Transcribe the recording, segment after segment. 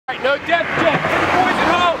Alright, no death jet. Get the boys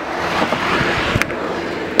at home.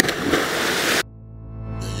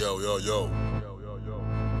 Yo.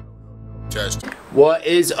 Test. What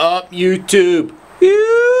is up, YouTube?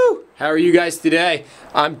 Woo! How are you guys today?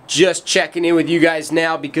 I'm just checking in with you guys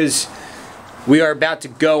now because we are about to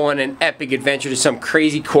go on an epic adventure to some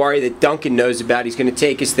crazy quarry that Duncan knows about. He's going to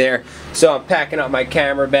take us there. So I'm packing up my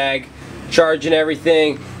camera bag, charging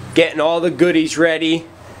everything, getting all the goodies ready,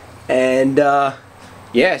 and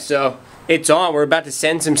yeah, so it's on. We're about to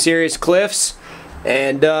send some serious cliffs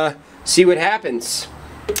and see what happens.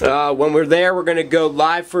 When we're there, we're going to go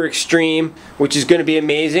live for Extreme, which is going to be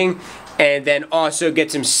amazing, and then also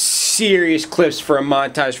get some serious clips for a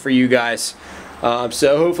montage for you guys.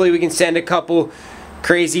 So hopefully we can send a couple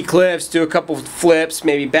crazy clips, do a couple flips,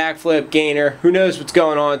 maybe backflip, gainer, who knows what's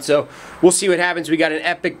going on. So we'll see what happens. We got an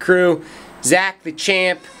epic crew, Zach the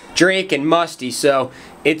Champ, Drake, and Musty, so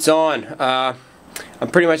it's on. I'm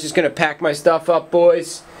pretty much just going to pack my stuff up,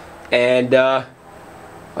 boys, and I'll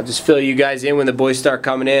just fill you guys in when the boys start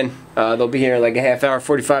coming in. They'll be here in like a half hour,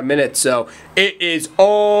 45 minutes, so it is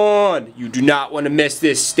on. You do not want to miss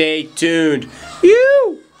this. Stay tuned.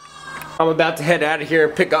 I'm about to head out of here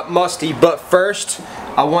and pick up Musty, but first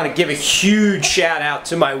I want to give a huge shout out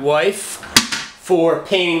to my wife for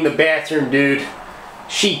painting the bathroom, dude.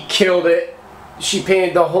 She killed it. She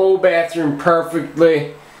painted the whole bathroom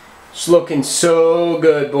perfectly. It's looking so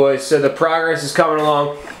good, boys. So the progress is coming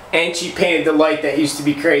along. And she painted the light that used to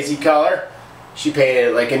be crazy color. She painted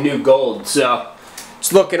it like a new gold. So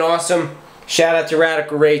it's looking awesome. Shout out to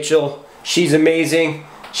Radical Rachel. She's amazing.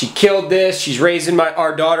 She killed this. She's raising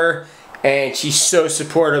our daughter, and she's so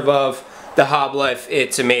supportive of the hob life.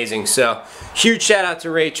 It's amazing. So huge shout out to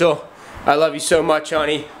Rachel. I love you so much,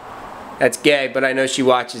 honey. That's gay, but I know she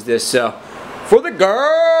watches this. So for the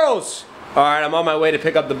girls. All right, I'm on my way to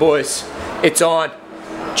pick up the boys. It's on.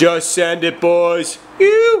 Just send it, boys.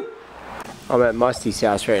 Ew. I'm at Musty's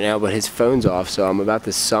house right now, but his phone's off, so I'm about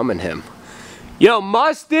to summon him. Yo,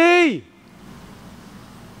 Musty!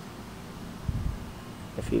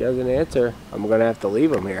 If he doesn't answer, I'm gonna have to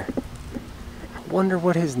leave him here. I wonder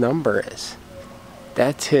what his number is.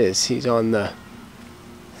 That's his. He's on the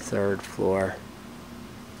 3rd floor.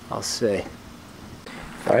 I'll see.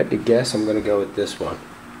 If I had to guess, I'm gonna go with this one.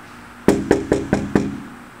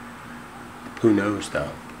 Who knows,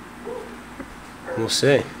 though? We'll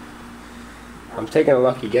see. I'm taking a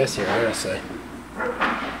lucky guess here, honestly.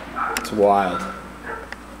 It's wild.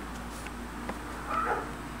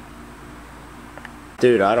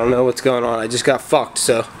 Dude, I don't know what's going on. I just got fucked,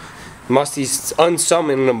 so Musty's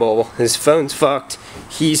unsummonable. His phone's fucked.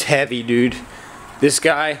 He's heavy, dude. This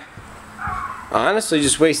guy honestly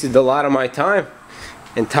just wasted a lot of my time,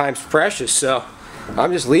 and time's precious, so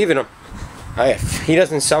I'm just leaving him. If he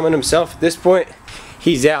doesn't summon himself at this point,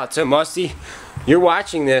 he's out. So Musty, you're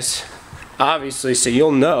watching this, obviously, so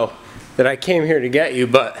you'll know that I came here to get you,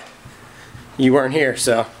 but you weren't here,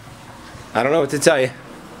 so I don't know what to tell you.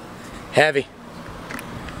 Heavy.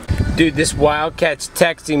 Dude, this wildcat's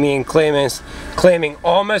texting me and claiming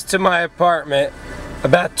almost to my apartment,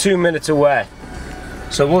 about 2 minutes away.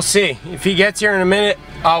 So we'll see. If he gets here in a minute,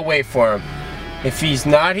 I'll wait for him. If he's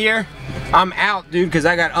not here, I'm out, dude, because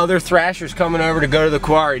I got other thrashers coming over to go to the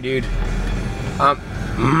quarry, dude.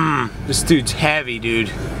 This dude's heavy,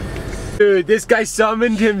 dude. Dude, this guy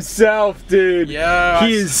summoned himself, dude. Yeah.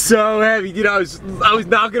 He is so heavy, dude. I was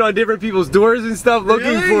knocking on different people's doors and stuff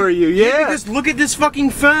looking for you. Yeah. Look at this fucking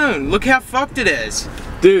phone. Look how fucked it is.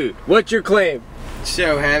 Dude, what's your claim?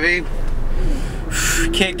 So heavy.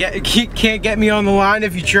 Can't get me on the line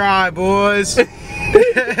if you try, boys.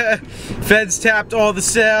 Feds tapped all the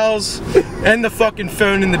cells and the fucking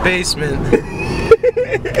phone in the basement.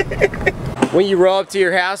 When you roll up to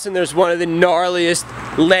your house and there's one of the gnarliest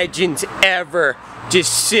legends ever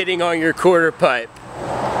just sitting on your quarter pipe.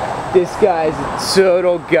 This guy's a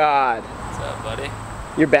total god. What's up, buddy?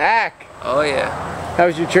 You're back. Oh yeah. How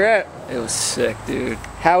was your trip? It was sick, dude.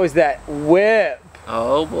 How was that whip?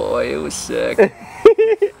 Oh boy, it was sick.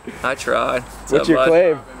 I tried. What's your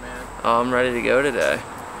claim? I'm ready to go today.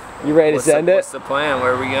 You ready to send it? What's the plan?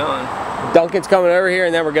 Where are we going? Duncan's coming over here,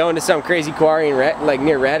 and then we're going to some crazy quarry in like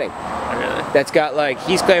near Reading. Really? That's got like,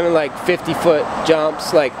 he's claiming like 50-foot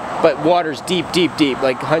jumps, like, but water's deep,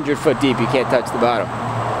 like 100-foot deep. You can't touch the bottom.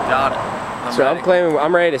 Got it. I'm claiming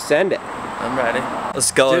I'm ready to send it. I'm ready.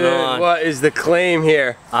 What's going on? Dude, what is the claim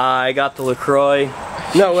here? I got the LaCroix.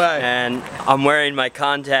 No way. And I'm wearing my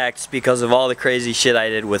contacts because of all the crazy shit I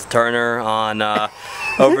did with Turner on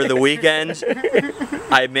over the weekend.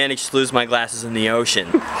 I managed to lose my glasses in the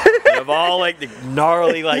ocean. The of all like the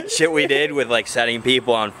gnarly like shit we did with like setting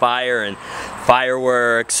people on fire and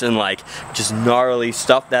fireworks and like just gnarly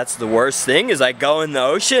stuff, that's the worst thing is I go in the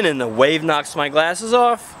ocean and the wave knocks my glasses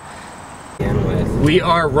off. We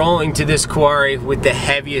are rolling to this quarry with the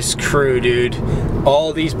heaviest crew, dude.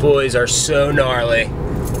 All these boys are so gnarly.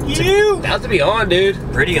 You About to be on, dude.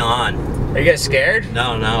 pretty on. Are you guys scared?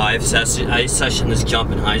 No, I sessioned this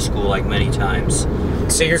jump in high school like many times.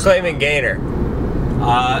 So you're claiming gainer?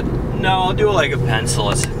 No, I'll do it like a pencil.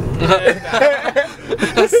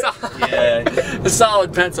 A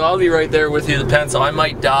solid pencil. I'll be right there with you. The pencil. I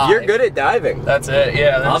might die. You're good at diving. That's it.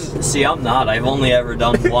 Yeah. I'm not. I've only ever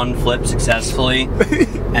done one flip successfully,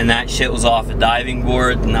 and that shit was off a diving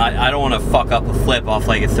board. And I don't want to fuck up a flip off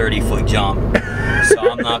like a 30-foot jump, so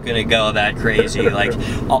I'm not gonna go that crazy. Like,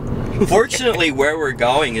 fortunately, where we're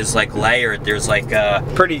going is like layered. There's like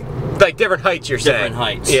Pretty, like different heights. You're saying. different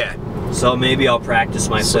heights. Yeah. So maybe I'll practice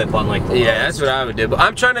my flip on like the Yeah, lowest. that's what I would do. But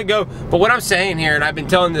I'm trying to go, but what I'm saying here, and I've been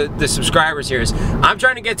telling the subscribers here, is I'm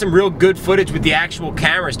trying to get some real good footage with the actual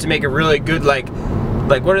cameras to make a really good, like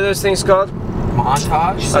what are those things called?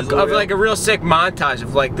 Montage. Of like a real sick montage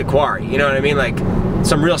of like the quarry, you know what I mean? Like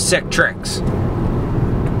some real sick tricks.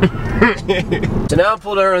 So now I'm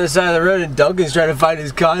pulled over on the side of the road and Duncan's trying to find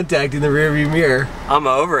his contact in the rearview mirror. I'm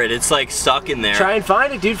over it. It's like stuck in there. Try and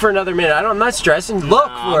find it, dude, for another minute. I'm not stressing. Look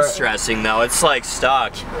for I'm it. stressing though. It's like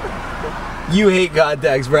stuck. You hate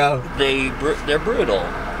contacts, bro. They're brutal.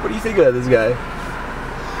 What do you think about this guy?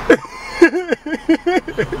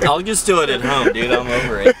 I'll just do it at home, dude. I'm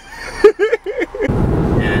over it.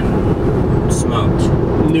 And smoked.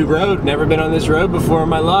 New road. Never been on this road before in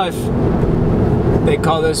my life. They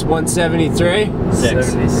call this 173?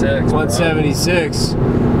 76. 176.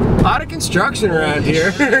 A lot of construction around here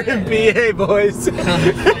in PA, boys. Dude,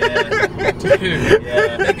 I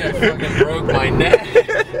think I fucking broke my neck.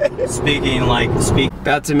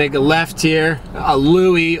 About to make a left here. A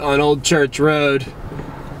Louis on Old Church Road.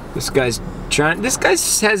 This guy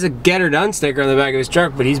has a Get Her Done sticker on the back of his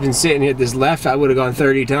truck, but he's been sitting here at this left. I would have gone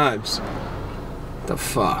 30 times. What the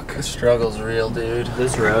fuck? The struggle's real, dude.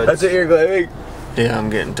 This road. That's what you're claiming? Yeah, I'm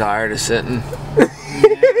getting tired of sitting.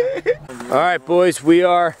 Alright, boys, we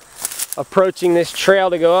are approaching this trail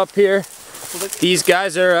to go up here. These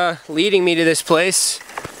guys are leading me to this place.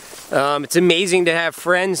 It's amazing to have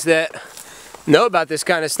friends that know about this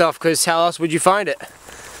kind of stuff, because how else would you find it?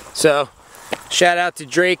 So, shout out to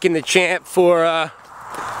Drake and the Champ for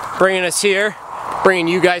bringing us here, bringing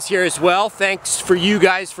you guys here as well. Thanks for you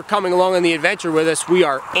guys for coming along on the adventure with us. We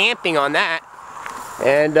are amping on that.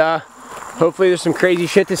 And hopefully there's some crazy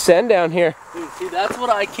shit to send down here. Dude, see, that's what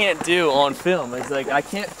I can't do on film. It's like I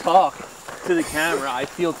can't talk to the camera. I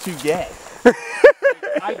feel too gay.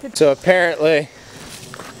 So apparently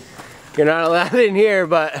you're not allowed in here,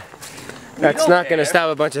 but that's not going to stop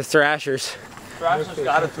a bunch of thrashers. Thrasher's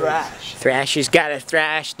gotta thrash. Thrashers gotta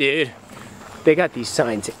thrash, dude. They got these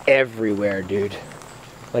signs everywhere, dude.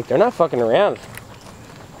 Like, they're not fucking around.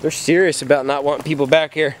 They're serious about not wanting people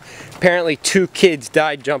back here. Apparently 2 kids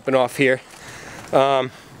died jumping off here.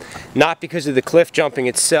 Not because of the cliff jumping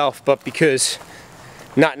itself, but because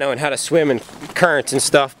not knowing how to swim in currents and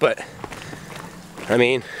stuff. But I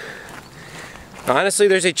mean, honestly,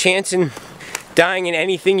 there's a chance in dying in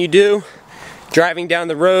anything you do. Driving down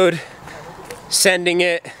the road, sending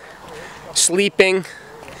it, sleeping,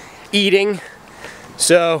 eating.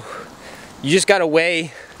 So you just gotta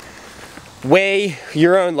weigh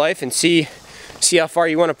your own life and see how far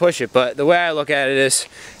you want to push it. But the way I look at it is,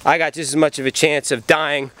 I got just as much of a chance of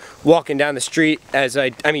dying walking down the street as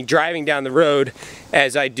I mean driving down the road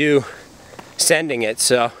as I do sending it.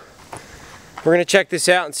 So we're gonna check this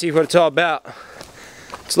out and see what it's all about.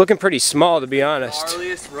 It's looking pretty small, to be honest.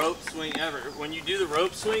 Gnarliest rope swing ever. When you do the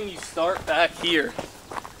rope swing, you start back here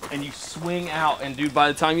and you swing out, and dude, by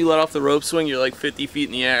the time you let off the rope swing, you're like 50 feet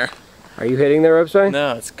in the air. Are you hitting the rope swing?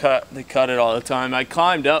 No, it's cut. They cut it all the time. I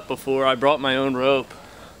climbed up before. I brought my own rope.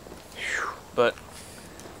 But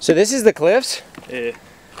so this is the cliffs? yeah,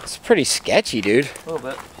 It's pretty sketchy, dude. a little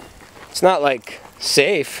bit. It's not like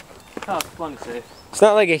safe. Oh, it's fun to say. It's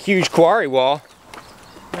not like a huge quarry wall.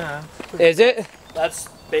 Yeah. Is it? That's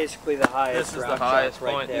basically the highest. This is the rock highest shot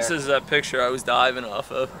right point. there. This is that picture I was diving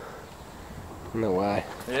off of. No way.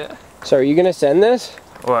 Yeah. So are you gonna send this?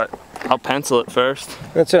 What? I'll pencil it first.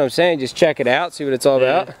 That's what I'm saying. Just check it out, see what it's all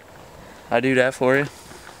about. I do that for you.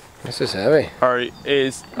 This is heavy.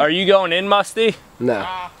 Are you going in, Musty? No.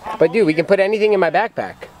 But dude, we can put anything in my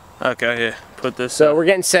backpack. Okay, here. Put this. So we're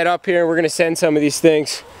getting set up here. We're gonna send some of these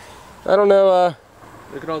things. I don't know.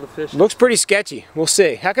 Look at all the fish. Looks pretty sketchy. We'll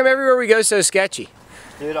see. How come everywhere we go is so sketchy?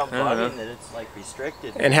 Dude, I'm bugging that it's like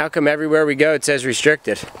restricted. And how come everywhere we go it says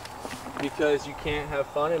restricted? Because you can't have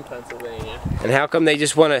fun in Pennsylvania. And how come they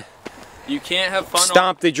just want to You can't have fun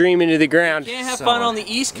stomp the dream into the ground? You can't have fun on the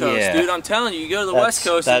East Coast, Yeah. dude. I'm telling you, you go to the West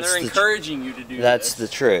Coast and they're encouraging you to do That's this.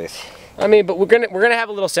 the truth. I mean, but we're gonna have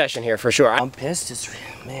a little session here for sure. I'm pissed. It's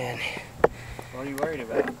man. What are you worried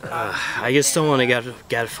about? I just don't want to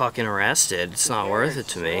get fucking arrested. It's not worth it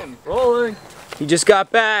to me. Rolling. He just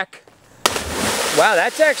got back. Wow,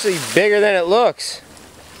 that's actually bigger than it looks.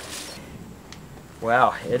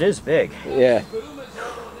 Wow, it is big. Yeah.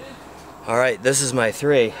 All right, this is my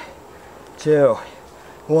 3, 2,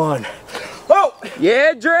 1. Oh!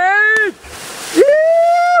 Yeah, Drake!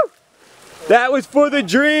 Woo! That was for the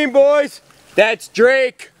dream, boys. That's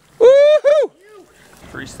Drake. Woohoo!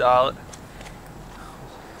 Freestyle it.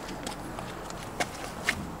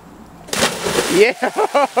 Yeah.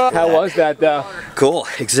 How was that though? Cool,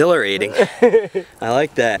 exhilarating. I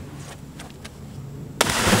like that.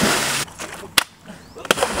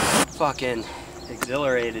 Fucking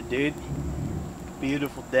exhilarated, dude.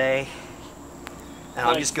 Beautiful day. And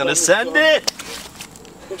I'm just gonna send it.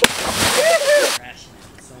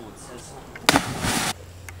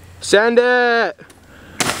 Send it.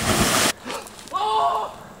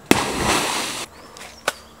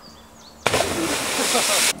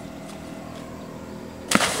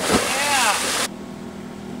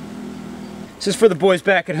 This is for the boys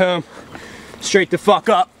back at home. Straight the fuck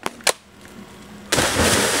up.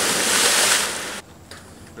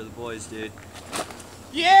 For the boys, dude.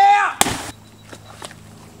 Yeah!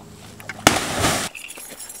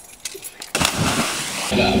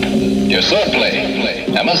 Your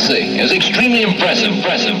swordplay, I must say, is extremely impressive.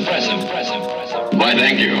 Why,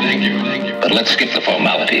 thank you. But let's skip the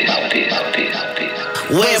formalities.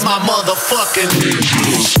 Where's my motherfucking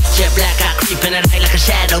jet black eye creeping at night like a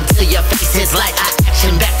shadow till your face is like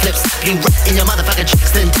action backflips. You right in your motherfucking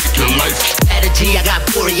tricks then your life strategy. I got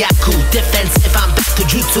Boryaku defensive. I'm back to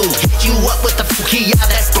jutsu. Hit you up with the Fukiya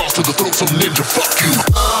that starts to the throat some ninja. Fuck you.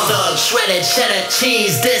 Dog shredded cheddar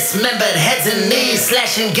cheese, dismembered heads and knees,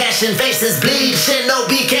 slashing, gashing, faces bleed.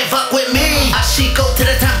 Shinobi can't fuck with me. Ashiko to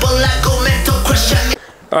the temple, I go mental crush your.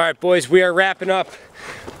 All right, boys, we are wrapping up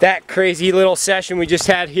that crazy little session we just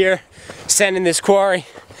had here, sending this quarry.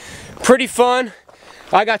 Pretty fun.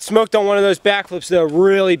 I got smoked on one of those backflips though,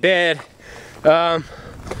 really bad.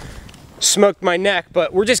 Smoked my neck,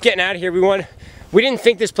 but we're just getting out of here. We didn't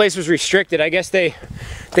think this place was restricted. I guess they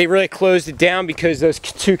really closed it down because those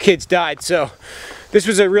 2 kids died. So this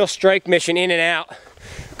was a real strike mission in and out,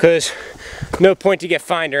 because no point to get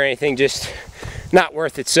fined or anything, just not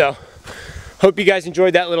worth it. So hope you guys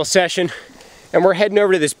enjoyed that little session. And we're heading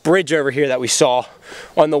over to this bridge over here that we saw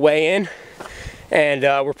on the way in. And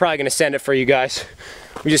we're probably gonna send it for you guys.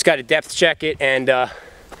 We just gotta depth check it and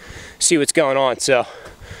see what's going on. So,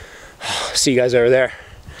 see you guys over there.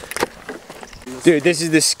 Dude, this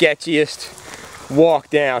is the sketchiest walk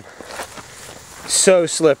down. So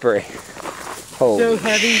slippery. Holy So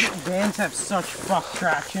heavy, vans have such fuck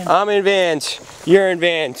traction. I'm in Vans, you're in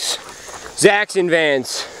Vans, Zach's in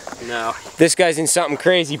Vans. No. This guy's in something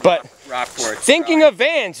crazy, but Rockport. thinking of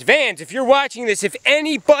Vans, if you're watching this, if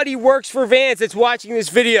anybody works for Vans that's watching this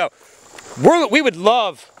video, we would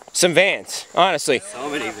love some Vans, honestly. So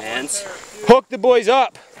many vans. Hook the boys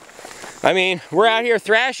up. I mean, we're out here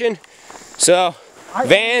thrashing, so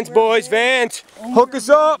Vans, boys, Vans, hook us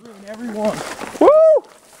up. Everyone. Woo!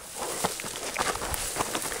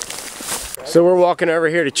 So we're walking over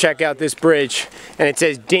here to check out this bridge, and it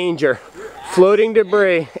says danger, floating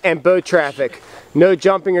debris and boat traffic. No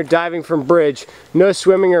jumping or diving from bridge. No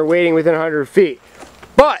swimming or wading within 100 feet.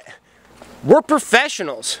 But we're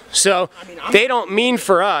professionals, so they don't mean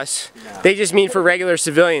for us. They just mean for regular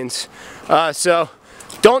civilians. So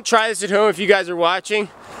don't try this at home if you guys are watching.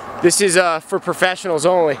 This is for professionals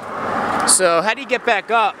only. So how do you get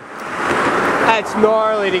back up? That's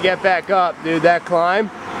gnarly to get back up, dude, that climb.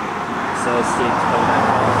 So steep.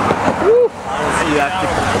 Woo. Honestly, you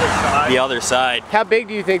have to the other side. How big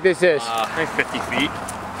do you think this is? 50 feet.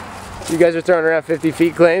 You guys are throwing around 50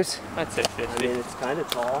 feet claims? I'd say 50. I mean, it's kind of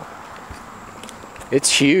tall.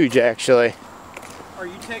 It's huge, actually. Are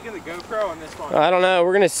you taking the GoPro on this one? I don't know,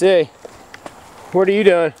 we're gonna see. What are you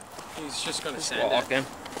doing? He's just gonna send it.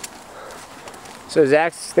 So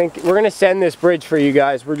Zach's thinking, we're gonna send this bridge for you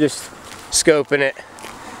guys. We're just scoping it.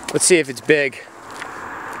 Let's see if it's big.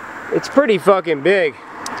 It's pretty fucking big.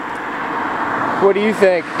 What do you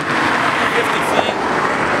think? 50 feet.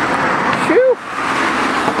 Phew.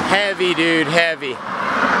 Heavy, dude, heavy.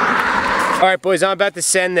 All right, boys, I'm about to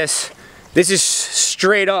send this. This is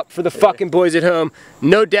straight up for the fucking boys at home.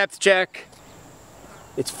 No depth check.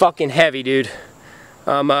 It's fucking heavy, dude.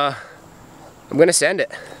 I'm gonna send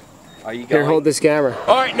it. Are you going? Here, hold this camera.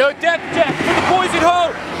 All right, no depth check for the boys at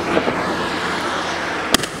home.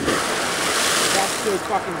 That's so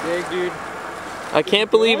fucking big, dude. I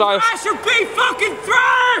can't believe I should be fucking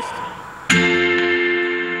thrashed.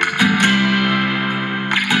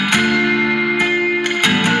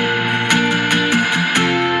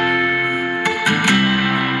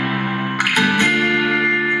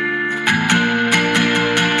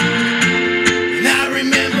 And I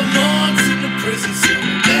remember months in the prison cell,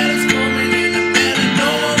 letters coming in the mail, and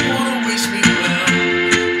no one wanna wish me well.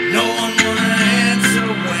 No one wanna answer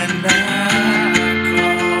when I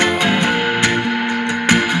call.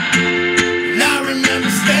 And I remember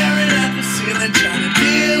staring at the ceiling, trying to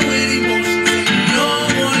deal with emotions and no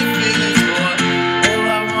one feelings, boy. All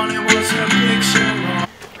I wanted was her picture.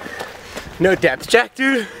 No depth check,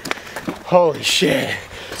 dude. Holy shit.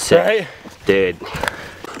 Right? Dude.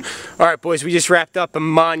 All right, boys, we just wrapped up a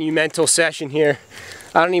monumental session here.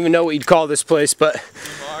 I don't even know what you'd call this place, but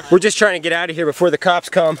we're just trying to get out of here before the cops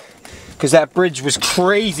come, because that bridge was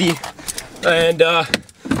crazy. And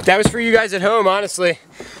that was for you guys at home, honestly.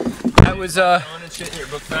 That was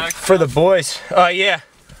for the boys. Yeah,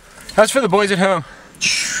 that was for the boys at home.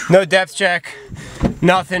 No depth check,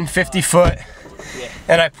 nothing, 50 foot,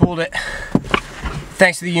 and I pulled it.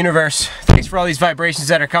 Thanks to the universe. Thanks for all these vibrations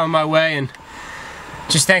that are coming my way, and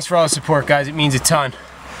just thanks for all the support, guys. It means a ton.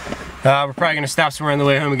 We're probably gonna stop somewhere on the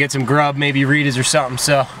way home and get some grub, maybe Rita's or something.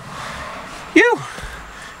 So,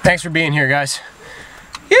 thanks for being here, guys.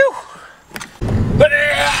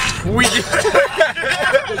 We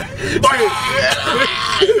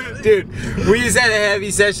dude, we just had a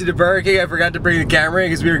heavy session at Burger King. I forgot to bring the camera in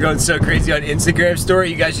because we were going so crazy on Instagram story.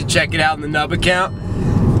 You guys should check it out in the Nub account.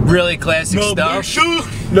 Really classic stuff.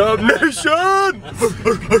 Nub Nation!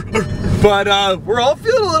 But we're all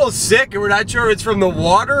feeling a little sick, and we're not sure if it's from the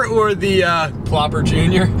water or the Plopper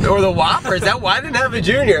Junior. or the Whopper. Is that why I didn't have a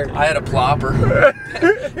Junior? I had a plopper.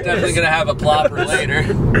 Definitely gonna have a plopper later.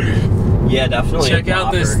 Yeah, definitely. Check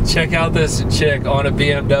out this chick on a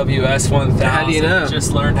BMW S1000. How do you know?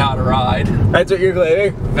 Just learned how to ride. That's what you're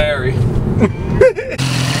claiming? Very.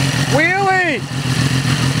 Wheelie!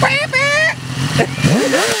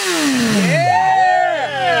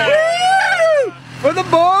 Yeah! Woo! For the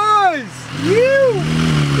boys!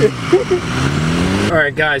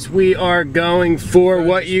 Alright guys, we are going for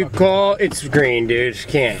what you call, it's green, dude,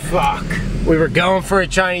 can't. Fuck. We were going for a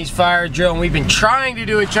Chinese fire drill, and we've been trying to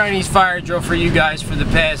do a Chinese fire drill for you guys for the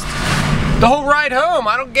whole ride home.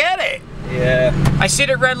 I don't get it. Yeah. I sit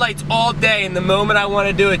at red lights all day, and the moment I want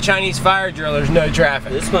to do a Chinese fire drill, there's no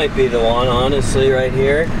traffic. This might be the one, honestly, right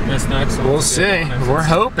here. This next one. We'll see. We're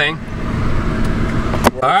hoping.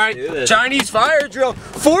 All right, Chinese fire drill.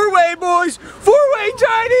 Four-way, boys. Four-way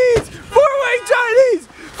Chinese. Four-way Chinese.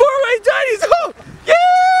 Four-way Chinese. Oh,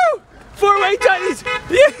 yeah. Four-way Chinese.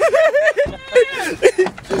 Yeah.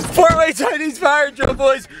 Four-way Chinese fire drill,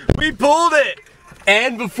 boys. We pulled it.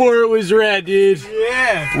 And before it was red, dude.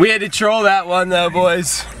 Yeah. We had to troll that one, though,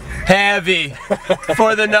 boys. Heavy.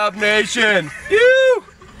 For the Nub Nation. You.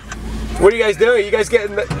 What are you guys doing? You guys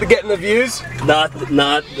getting the views? Not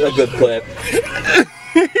a good clip.